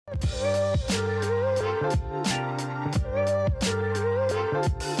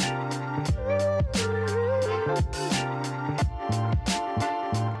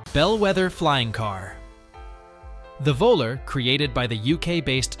Bellwether Flying Car. The Volar, created by the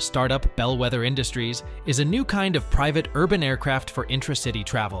UK-based startup Bellwether Industries, is a new kind of private urban aircraft for intra-city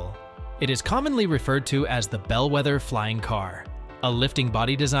travel. It is commonly referred to as the Bellwether Flying Car. A lifting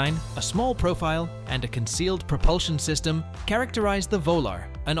body design, a small profile, and a concealed propulsion system characterize the Volar,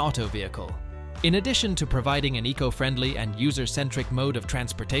 an auto vehicle. In addition to providing an eco-friendly and user-centric mode of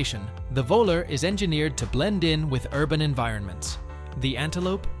transportation, the Volar is engineered to blend in with urban environments. The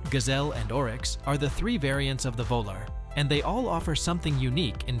Antelope, Gazelle, and Oryx are the three variants of the Volar, and they all offer something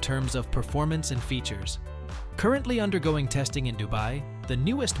unique in terms of performance and features. Currently undergoing testing in Dubai, the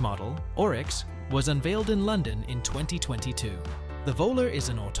newest model, Oryx, was unveiled in London in 2022. The Volar is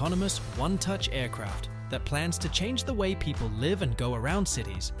an autonomous, one-touch aircraft that plans to change the way people live and go around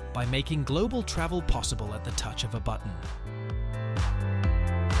cities by making global travel possible at the touch of a button.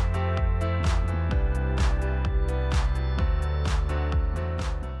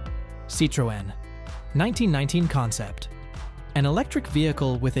 Citroën, 1919 concept. An electric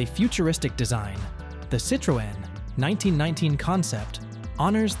vehicle with a futuristic design, the Citroën 1919 concept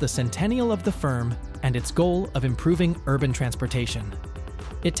honors the centennial of the firm and its goal of improving urban transportation.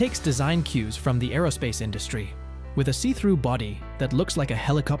 It takes design cues from the aerospace industry, with a see-through body that looks like a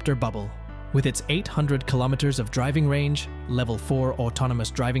helicopter bubble. With its 800 kilometers of driving range, level 4 autonomous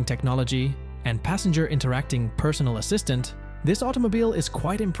driving technology, and passenger interacting personal assistant, this automobile is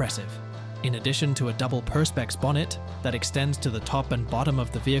quite impressive. In addition to a double perspex bonnet that extends to the top and bottom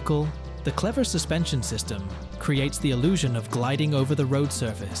of the vehicle, the clever suspension system creates the illusion of gliding over the road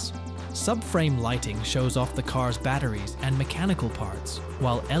surface. Subframe lighting shows off the car's batteries and mechanical parts,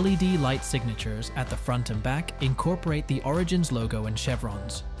 while LED light signatures at the front and back incorporate the Origins logo and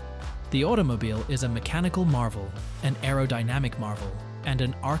chevrons. The automobile is a mechanical marvel, an aerodynamic marvel, and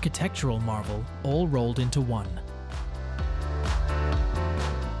an architectural marvel all rolled into one.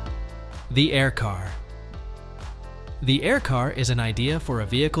 The Air Car. The Air Car is an idea for a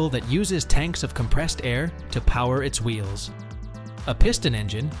vehicle that uses tanks of compressed air to power its wheels. A piston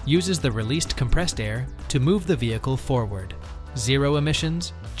engine uses the released compressed air to move the vehicle forward. Zero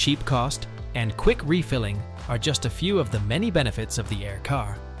emissions, cheap cost, and quick refilling are just a few of the many benefits of the Air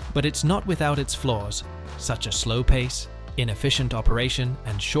Car. But it's not without its flaws, such as slow pace, inefficient operation,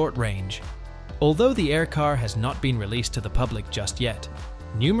 and short range. Although the Air Car has not been released to the public just yet,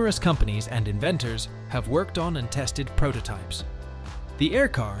 numerous companies and inventors have worked on and tested prototypes. The Air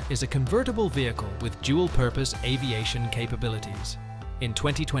Car is a convertible vehicle with dual-purpose aviation capabilities. In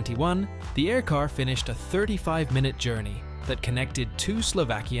 2021, the Air Car finished a 35-minute journey that connected 2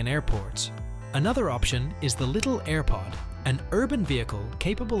 Slovakian airports. Another option is the Little AirPod, an urban vehicle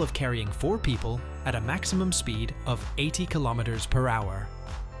capable of carrying 4 people at a maximum speed of 80 kilometers per hour.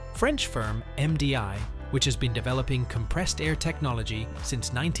 French firm MDI, which has been developing compressed air technology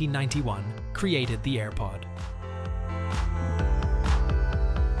since 1991, created the AirPod.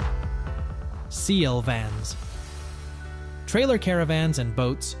 SeaLVans. Trailer caravans and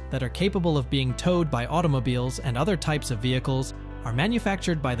boats that are capable of being towed by automobiles and other types of vehicles are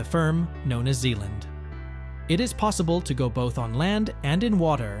manufactured by the firm known as Zealand. It is possible to go both on land and in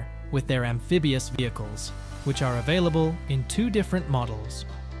water with their amphibious vehicles, which are available in 2 different models,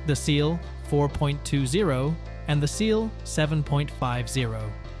 the Seal 4.20 and the Seal 7.50.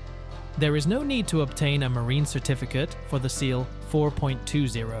 There is no need to obtain a marine certificate for the Seal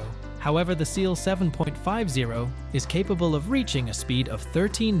 4.20. However, the Seal 7.50 is capable of reaching a speed of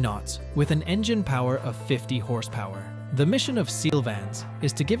 13 knots with an engine power of 50 horsepower. The mission of SeaLVans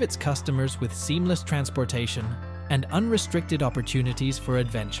is to give its customers with seamless transportation and unrestricted opportunities for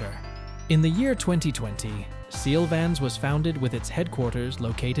adventure. In the year 2020, SeaLVans was founded with its headquarters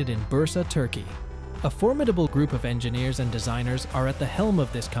located in Bursa, Turkey. A formidable group of engineers and designers are at the helm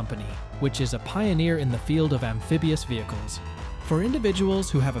of this company, which is a pioneer in the field of amphibious vehicles. For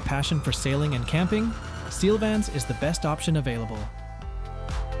individuals who have a passion for sailing and camping, SeaLVans is the best option available.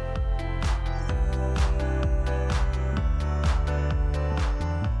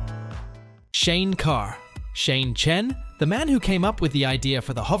 Shane Carr. Shane Chen, the man who came up with the idea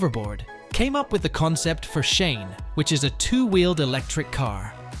for the hoverboard, came up with the concept for Shane, which is a 2-wheeled electric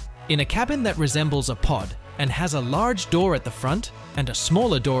car. In a cabin that resembles a pod and has a large door at the front and a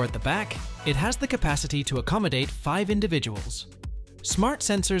smaller door at the back, it has the capacity to accommodate 5 individuals. Smart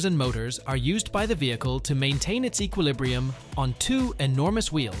sensors and motors are used by the vehicle to maintain its equilibrium on 2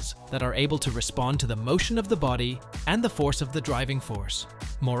 enormous wheels that are able to respond to the motion of the body and the force of the driving force.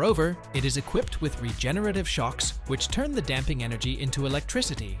 Moreover, it is equipped with regenerative shocks which turn the damping energy into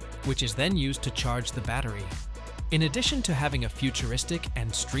electricity, which is then used to charge the battery. In addition to having a futuristic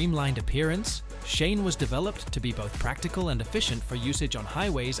and streamlined appearance, Shane was developed to be both practical and efficient for usage on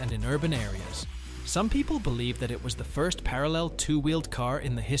highways and in urban areas. Some people believe that it was the first parallel two-wheeled car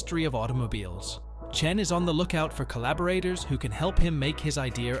in the history of automobiles. Chen is on the lookout for collaborators who can help him make his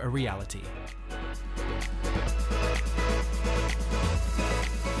idea a reality.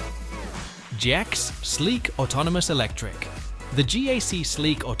 GAC Sleek Autonomous Electric. The GAC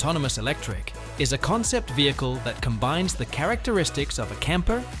Sleek Autonomous Electric is a concept vehicle that combines the characteristics of a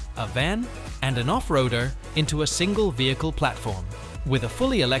camper, a van, and an off-roader into a single vehicle platform. With a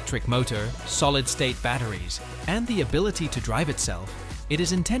fully electric motor, solid-state batteries, and the ability to drive itself, it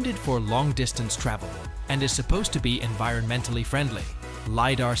is intended for long-distance travel and is supposed to be environmentally friendly.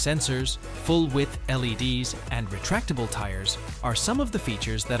 LiDAR sensors, full-width LEDs, and retractable tires are some of the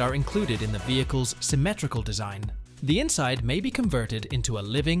features that are included in the vehicle's symmetrical design. The inside may be converted into a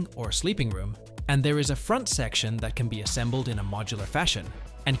living or sleeping room, and there is a front section that can be assembled in a modular fashion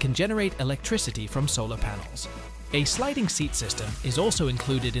and can generate electricity from solar panels. A sliding seat system is also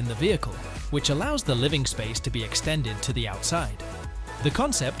included in the vehicle, which allows the living space to be extended to the outside. The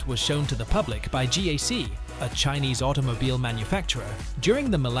concept was shown to the public by GAC, a Chinese automobile manufacturer, during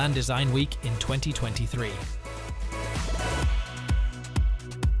the Milan Design Week in 2023.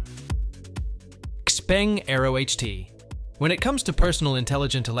 Xpeng AeroHT. When it comes to personal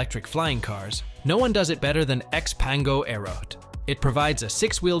intelligent electric flying cars, no one does it better than Xpeng AeroHT. It provides a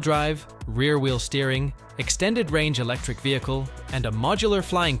 6-wheel drive, rear-wheel steering, extended-range electric vehicle, and a modular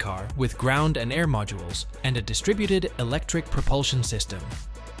flying car with ground and air modules, and a distributed electric propulsion system.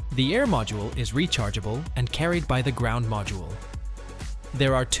 The air module is rechargeable and carried by the ground module.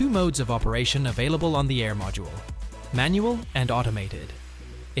 There are 2 modes of operation available on the air module: manual and automated.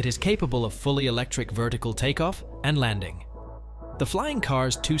 It is capable of fully electric vertical takeoff and landing. The flying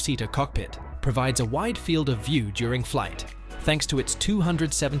car's 2-seater cockpit provides a wide field of view during flight, thanks to its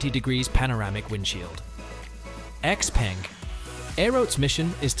 270 degrees panoramic windshield. Xpeng AeroHT's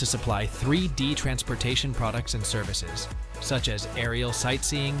mission is to supply 3D transportation products and services, such as aerial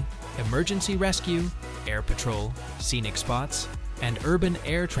sightseeing, emergency rescue, air patrol, scenic spots, and urban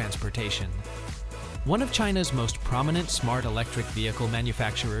air transportation. One of China's most prominent smart electric vehicle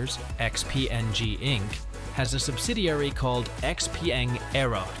manufacturers, XPeng Inc., has a subsidiary called Xpeng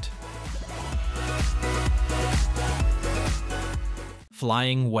AeroHT.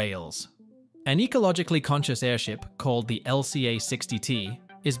 Flying whales. An ecologically conscious airship called the LCA-60T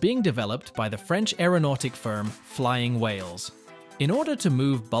is being developed by the French aeronautic firm Flying Whales. In order to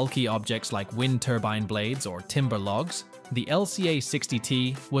move bulky objects like wind turbine blades or timber logs, the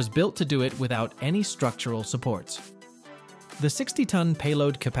LCA-60T was built to do it without any structural supports. The 60-ton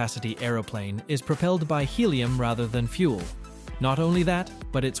payload capacity aeroplane is propelled by helium rather than fuel. Not only that,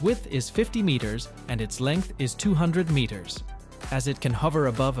 but its width is 50 meters and its length is 200 meters. As it can hover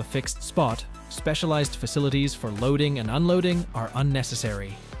above a fixed spot, specialized facilities for loading and unloading are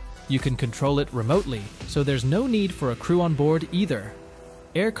unnecessary. You can control it remotely, so there's no need for a crew on board either.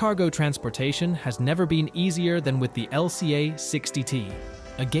 Air cargo transportation has never been easier than with the LCA-60T,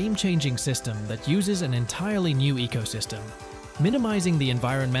 a game-changing system that uses an entirely new ecosystem. Minimizing the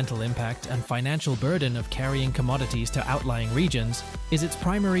environmental impact and financial burden of carrying commodities to outlying regions is its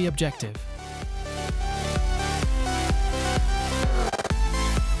primary objective.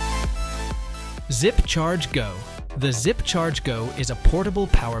 ZipCharge Go. The ZipCharge Go is a portable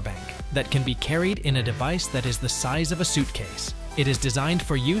power bank that can be carried in a device that is the size of a suitcase. It is designed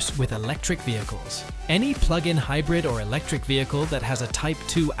for use with electric vehicles. Any plug-in hybrid or electric vehicle that has a Type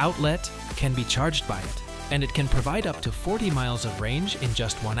 2 outlet can be charged by it, and it can provide up to 40 miles of range in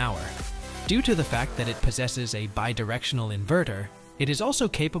just 1 hour. Due to the fact that it possesses a bidirectional inverter, it is also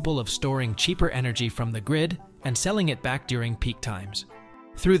capable of storing cheaper energy from the grid and selling it back during peak times.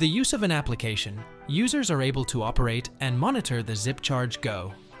 Through the use of an application, users are able to operate and monitor the ZipCharge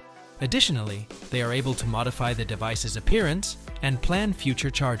Go. Additionally, they are able to modify the device's appearance and plan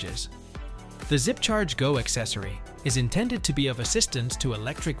future charges. The ZipCharge Go accessory is intended to be of assistance to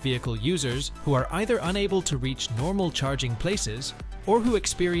electric vehicle users who are either unable to reach normal charging places or who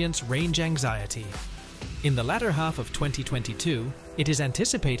experience range anxiety. In the latter half of 2022, it is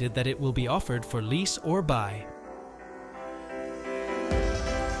anticipated that it will be offered for lease or buy.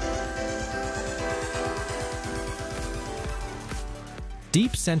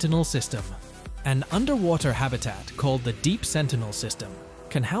 Deep Sentinel System. An underwater habitat called the Deep Sentinel System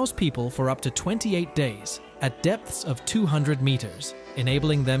can house people for up to 28 days at depths of 200 meters,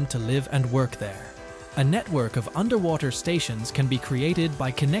 enabling them to live and work there. A network of underwater stations can be created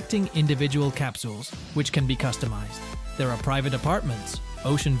by connecting individual capsules, which can be customized. There are private apartments,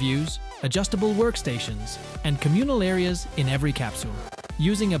 ocean views, adjustable workstations, and communal areas in every capsule.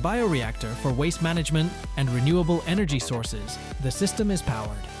 Using a bioreactor for waste management and renewable energy sources, the system is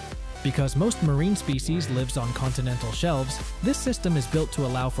powered. Because most marine species lives on continental shelves, this system is built to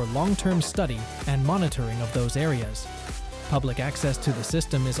allow for long-term study and monitoring of those areas. Public access to the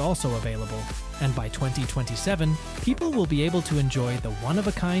system is also available, and by 2027, people will be able to enjoy the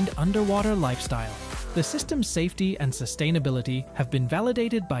one-of-a-kind underwater lifestyle. The system's safety and sustainability have been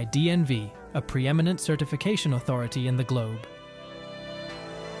validated by DNV, a preeminent certification authority in the globe.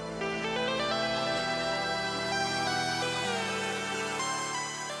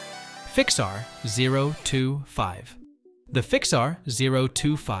 FIXAR 025. The FIXAR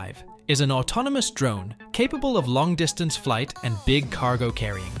 025 is an autonomous drone capable of long-distance flight and big cargo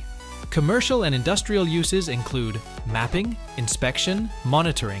carrying. Commercial and industrial uses include mapping, inspection,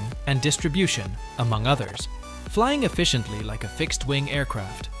 monitoring, and distribution, among others. Flying efficiently like a fixed-wing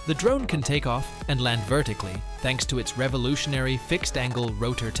aircraft, the drone can take off and land vertically thanks to its revolutionary fixed-angle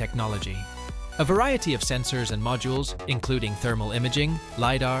rotor technology. A variety of sensors and modules, including thermal imaging,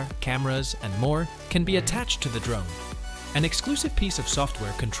 LiDAR, cameras, and more, can be attached to the drone. An exclusive piece of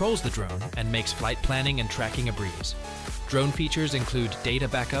software controls the drone and makes flight planning and tracking a breeze. Drone features include data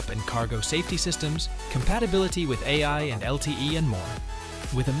backup and cargo safety systems, compatibility with AI and LTE, and more.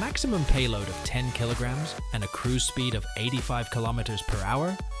 With a maximum payload of 10 kilograms and a cruise speed of 85 kilometers per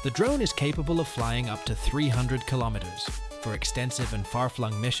hour, the drone is capable of flying up to 300 kilometers. For extensive and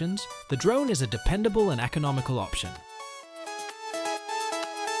far-flung missions, the drone is a dependable and economical option.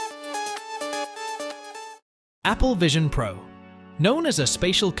 Apple Vision Pro. Known as a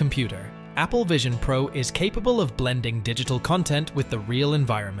spatial computer, Apple Vision Pro is capable of blending digital content with the real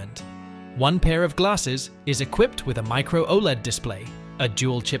environment. One pair of glasses is equipped with a micro OLED display, a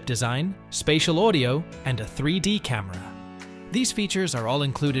dual-chip design, spatial audio, and a 3D camera. These features are all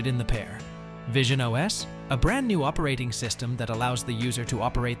included in the pair. Vision OS, a brand new operating system that allows the user to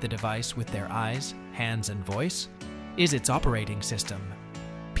operate the device with their eyes, hands, and voice, is its operating system.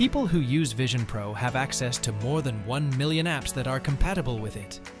 People who use Vision Pro have access to more than 1 million apps that are compatible with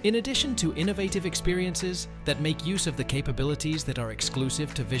it, in addition to innovative experiences that make use of the capabilities that are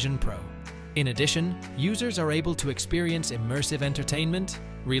exclusive to Vision Pro. In addition, users are able to experience immersive entertainment,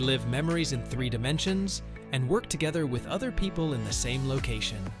 relive memories in 3 dimensions, and work together with other people in the same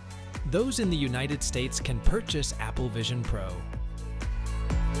location. Those in the United States can purchase Apple Vision Pro.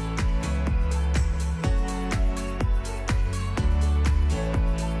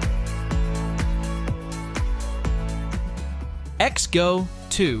 Xgo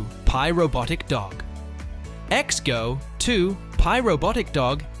 2 Pi Robotic Dog. Xgo 2 Pi Robotic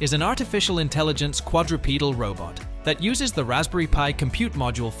Dog is an artificial intelligence quadrupedal robot that uses the Raspberry Pi Compute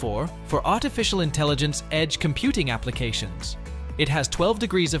Module 4 for artificial intelligence edge computing applications. It has 12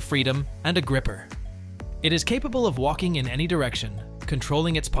 degrees of freedom and a gripper. It is capable of walking in any direction,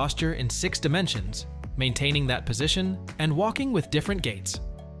 controlling its posture in 6 dimensions, maintaining that position, and walking with different gaits.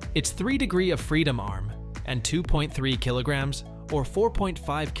 Its 3 degree of freedom arm and 2.3 kilograms or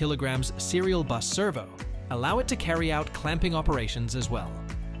 4.5 kilograms serial bus servo allow it to carry out clamping operations as well.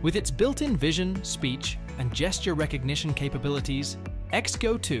 With its built-in vision, speech, and gesture recognition capabilities,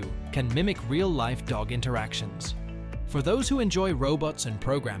 Xgo 2 can mimic real-life dog interactions. For those who enjoy robots and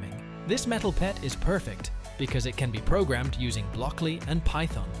programming, this metal pet is perfect because it can be programmed using Blockly and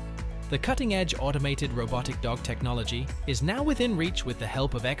Python. The cutting-edge automated robotic dog technology is now within reach with the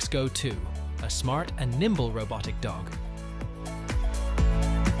help of Xgo 2, a smart and nimble robotic dog.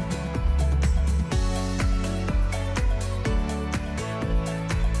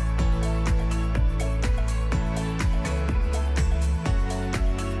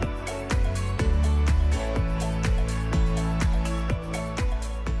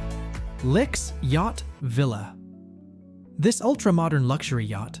 Yacht Villa. This ultra-modern luxury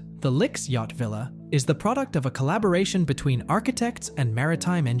yacht, the Yacht Villa, is the product of a collaboration between architects and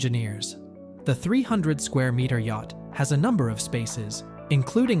maritime engineers. The 300 square meter yacht has a number of spaces,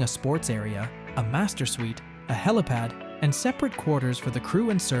 including a sports area, a master suite, a helipad, and separate quarters for the crew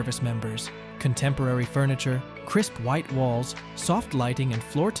and service members. Contemporary furniture, crisp white walls, soft lighting, and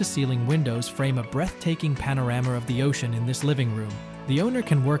floor-to-ceiling windows frame a breathtaking panorama of the ocean in this living room. The owner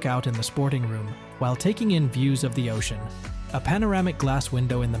can work out in the sporting room while taking in views of the ocean. A panoramic glass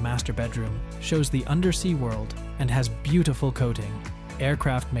window in the master bedroom shows the undersea world and has beautiful coating.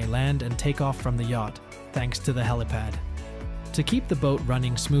 Aircraft may land and take off from the yacht thanks to the helipad. To keep the boat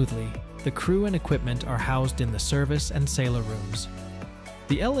running smoothly, the crew and equipment are housed in the service and sailor rooms.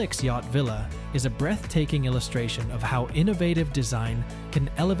 The Yacht Villa is a breathtaking illustration of how innovative design can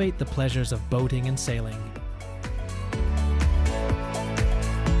elevate the pleasures of boating and sailing.